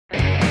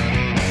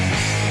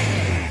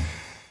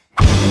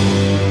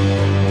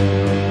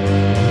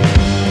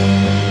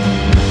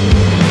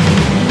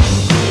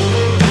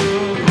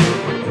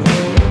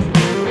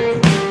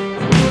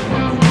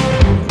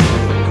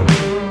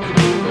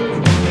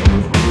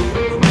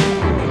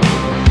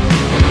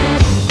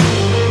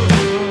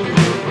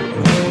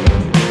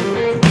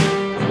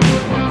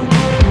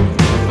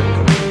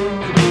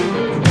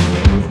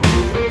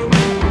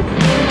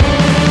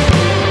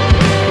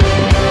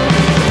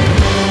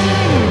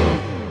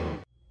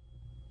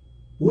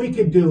We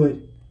could do it.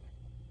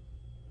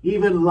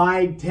 Even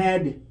Lying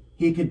Ted,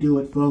 he could do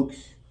it,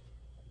 folks.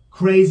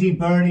 Crazy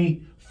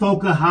Bernie,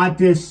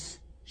 Pocahontas,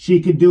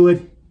 she could do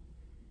it.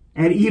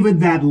 And even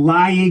that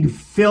lying,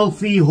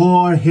 filthy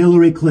whore,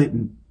 Hillary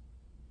Clinton,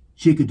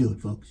 she could do it,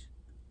 folks.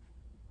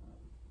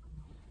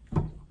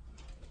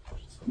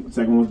 The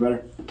second one was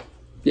better?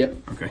 Yep.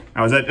 Okay.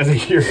 I was at a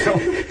year ago,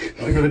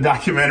 like with a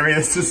documentary.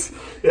 This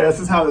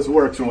is how this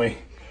works when we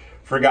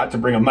forgot to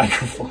bring a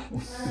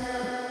microphone.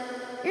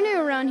 You're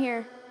new around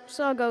here,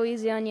 so I'll go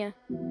easy on you.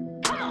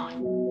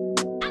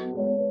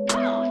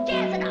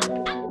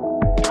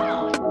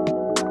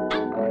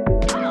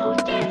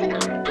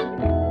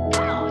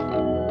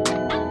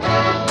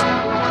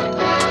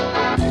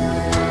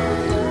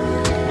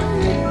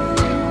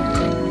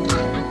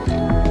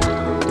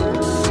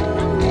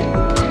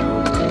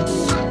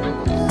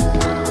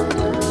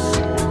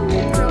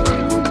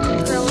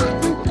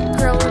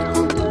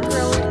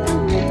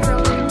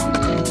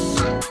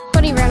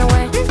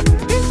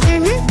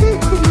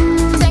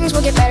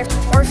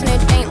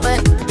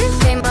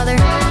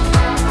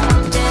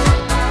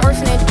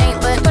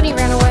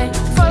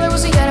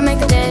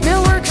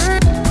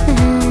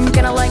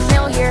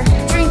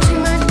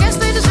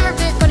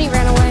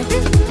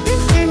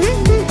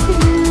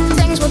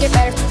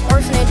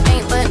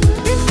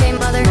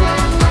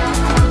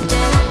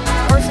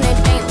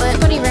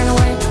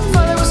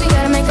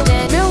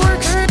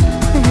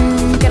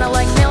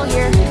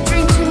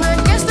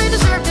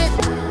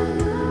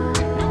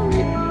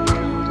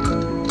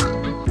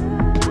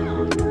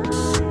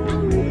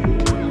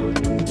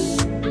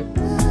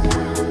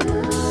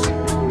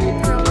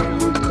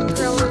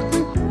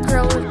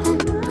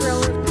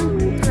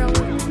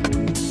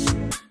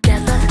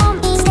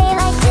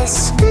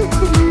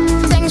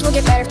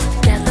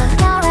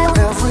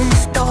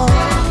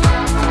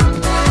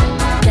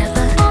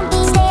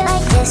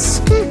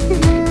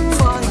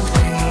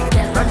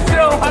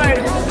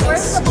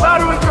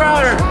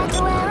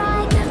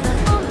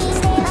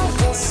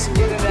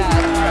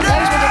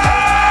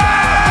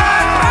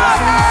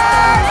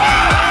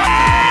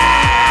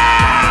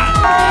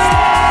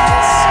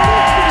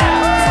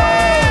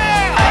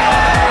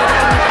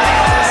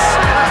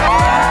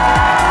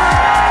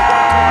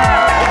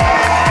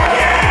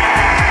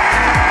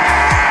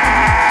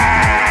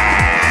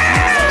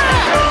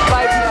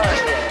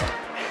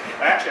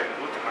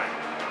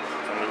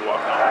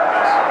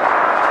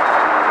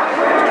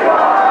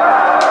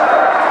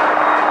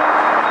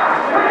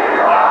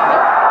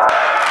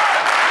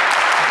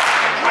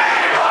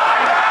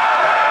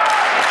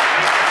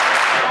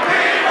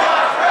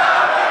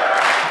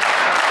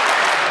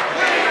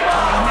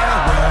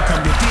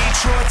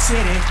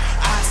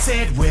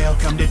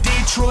 Welcome to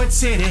Detroit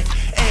City.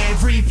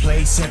 Every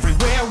place,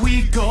 everywhere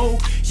we go.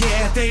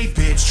 Yeah, they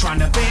bitch trying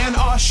to ban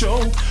our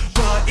show,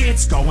 but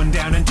it's going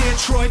down in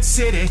Detroit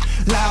City.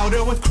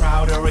 Louder with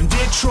Crowder in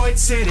Detroit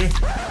City.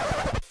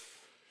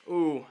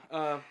 Ooh,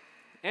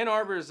 Ann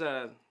Arbor's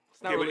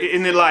it's not really.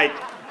 Isn't it like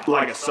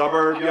a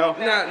suburb, yo?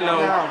 No,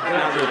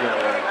 not really.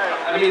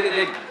 I mean,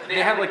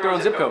 they have like their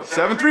own zip code.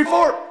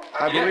 734,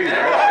 I believe.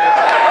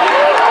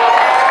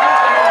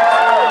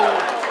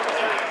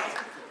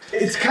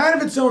 It's kind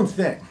of its own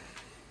thing.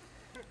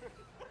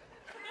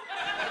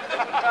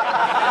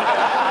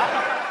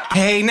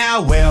 Hey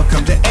now,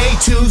 welcome to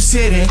A2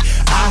 City.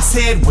 I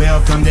said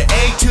welcome to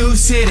A2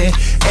 City.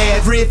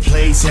 Every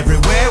place,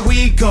 everywhere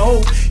we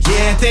go.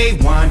 Yeah, they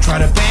want try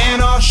to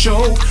ban our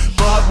show,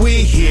 but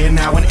we here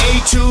now in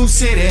A2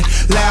 City.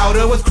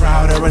 Louder with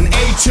Crowder in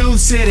A2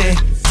 City.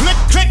 Click,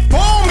 click,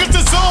 boom, it's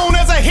the zone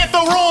as I hit the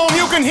room.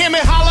 You can hear me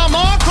holler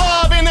more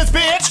club in this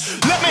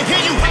bitch. Let me hear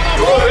you holler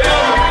more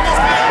club in this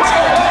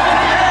bitch.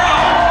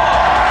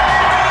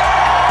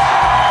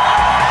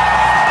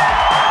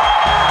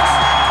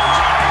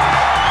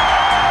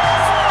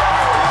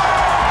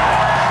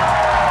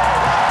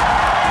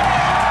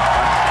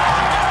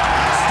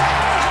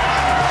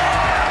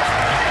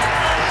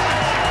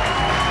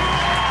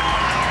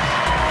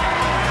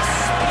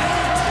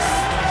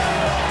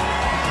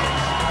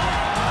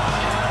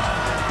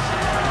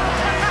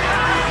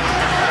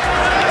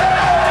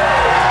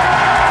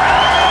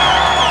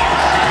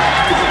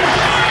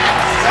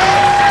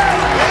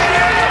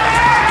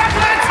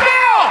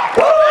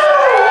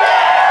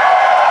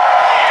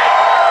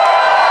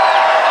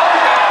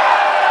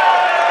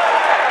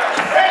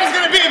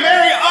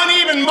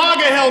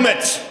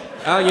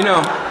 Oh, you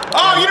know.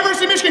 Oh,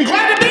 University of Michigan,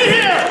 glad to be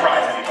here!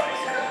 Surprise anybody.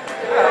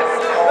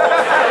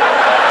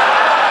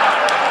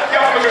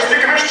 Yeah, was there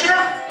stick in this chair?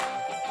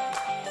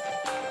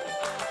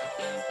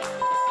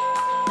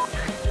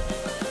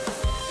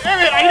 Damn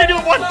it, I need to do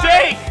it one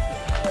take!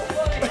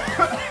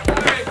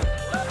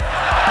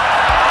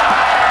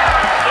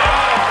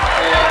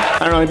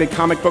 I don't know, any big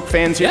comic book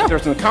fans here? Yeah.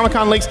 There's some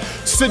Comic-Con links.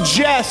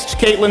 Suggest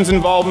Caitlin's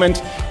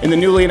involvement in the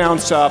newly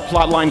announced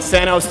plotline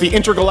Thanos, the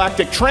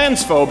intergalactic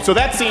transphobe. So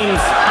that seems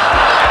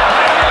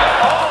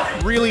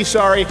really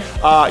sorry.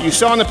 You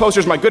saw on the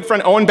posters my good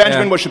friend Owen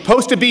Benjamin was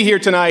supposed to be here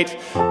tonight,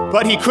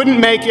 but he couldn't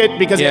make it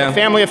because of a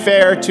family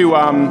affair to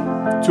a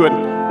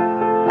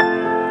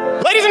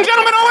Ladies and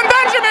gentlemen, Owen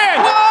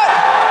Benjamin!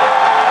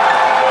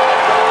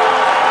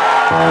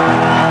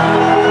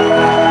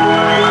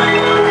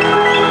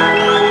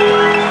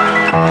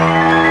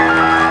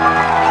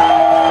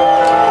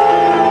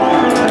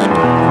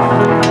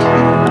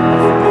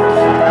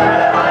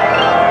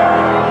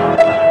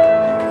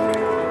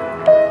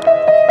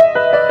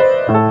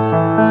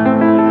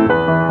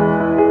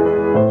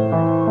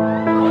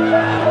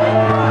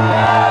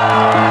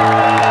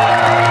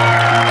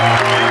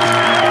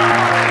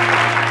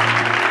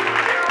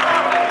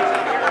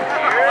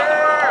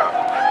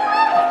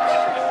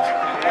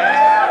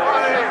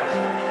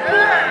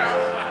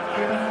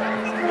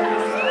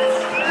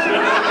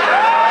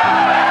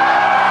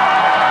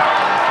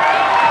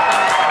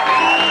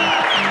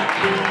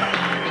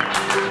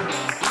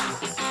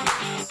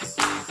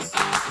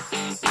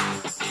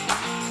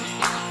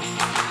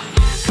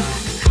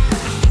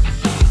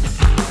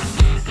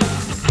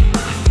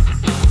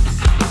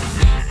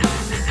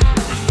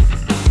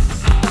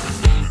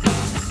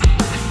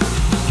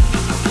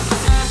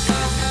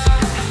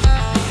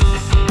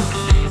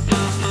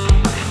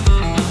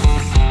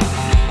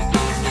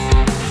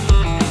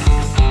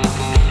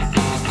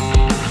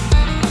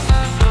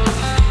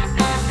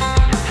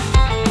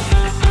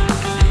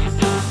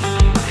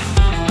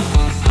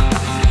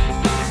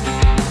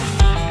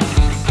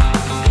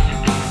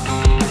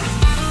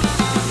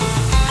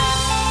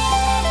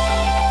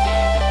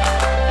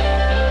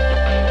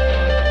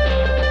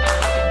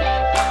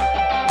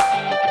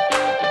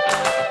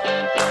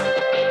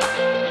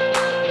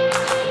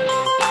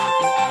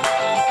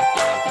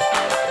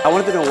 I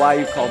wanted to know why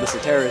you called this a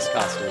terrorist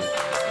costume.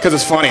 Because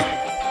it's funny. Okay.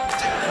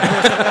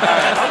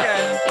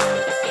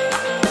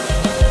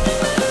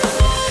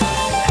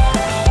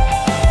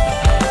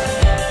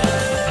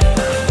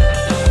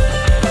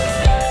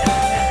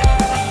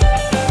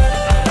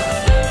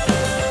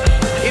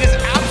 It is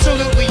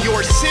absolutely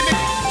your civic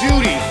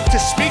duty to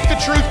speak the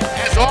truth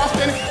as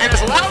often and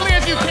as loudly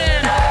as you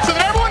can so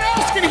that everyone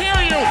else can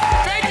hear you.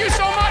 Thank you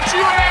so much,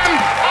 U of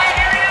M. I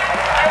hear you.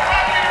 I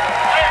love you.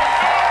 I am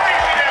so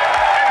appreciative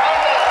and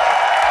humble.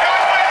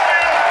 God bless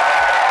you.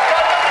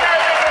 God bless you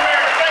guys in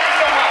America. Thank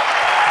you so much.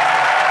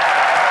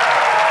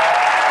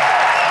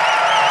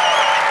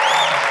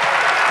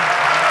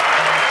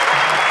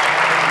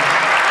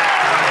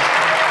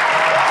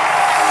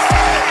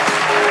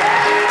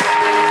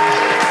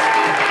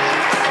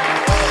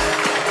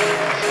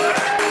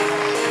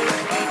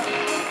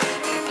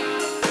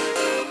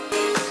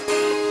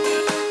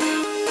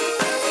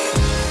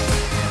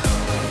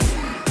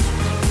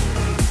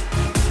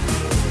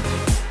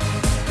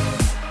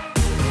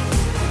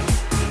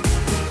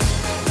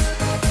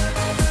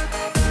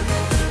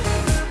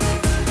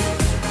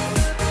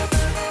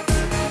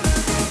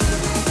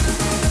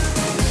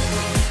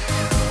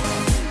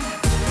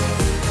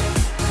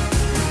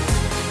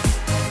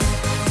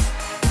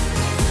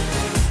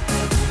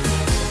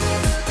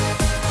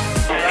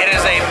 It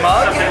is a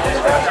mug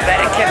that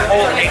it can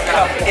hold a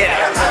cup in it.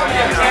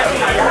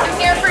 I'm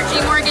here for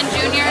G. Morgan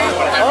Jr.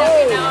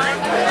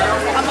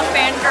 I'm a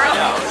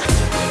fangirl.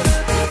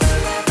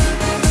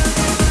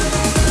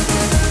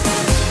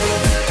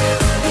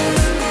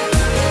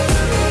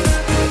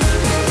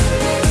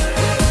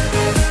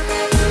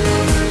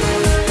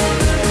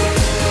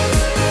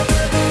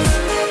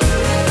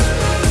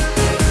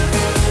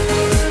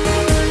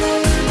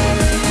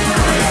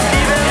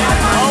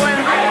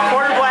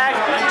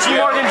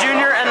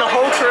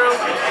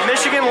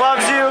 Michigan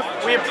loves you.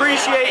 We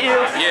appreciate you.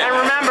 Yeah. And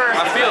remember,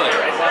 I feel it.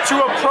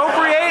 To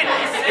appropriate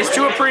is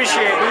to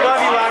appreciate. We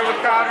love you, Louder with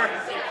Crowder.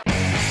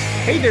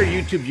 Hey there,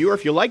 YouTube viewer.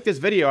 If you like this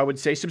video, I would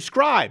say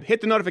subscribe,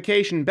 hit the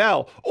notification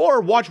bell, or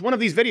watch one of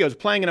these videos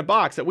playing in a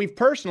box that we've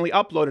personally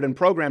uploaded and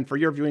programmed for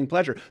your viewing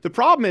pleasure. The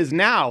problem is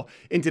now,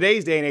 in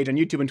today's day and age on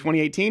YouTube in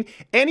 2018,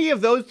 any of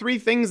those three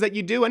things that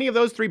you do, any of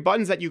those three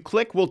buttons that you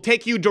click will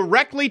take you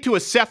directly to a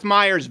Seth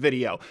Meyers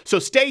video. So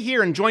stay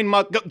here and join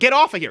Mug. Get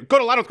off of here. Go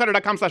to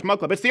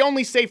loudwithcrowder.com/mugclub. It's the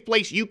only safe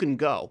place you can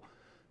go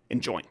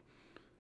and join.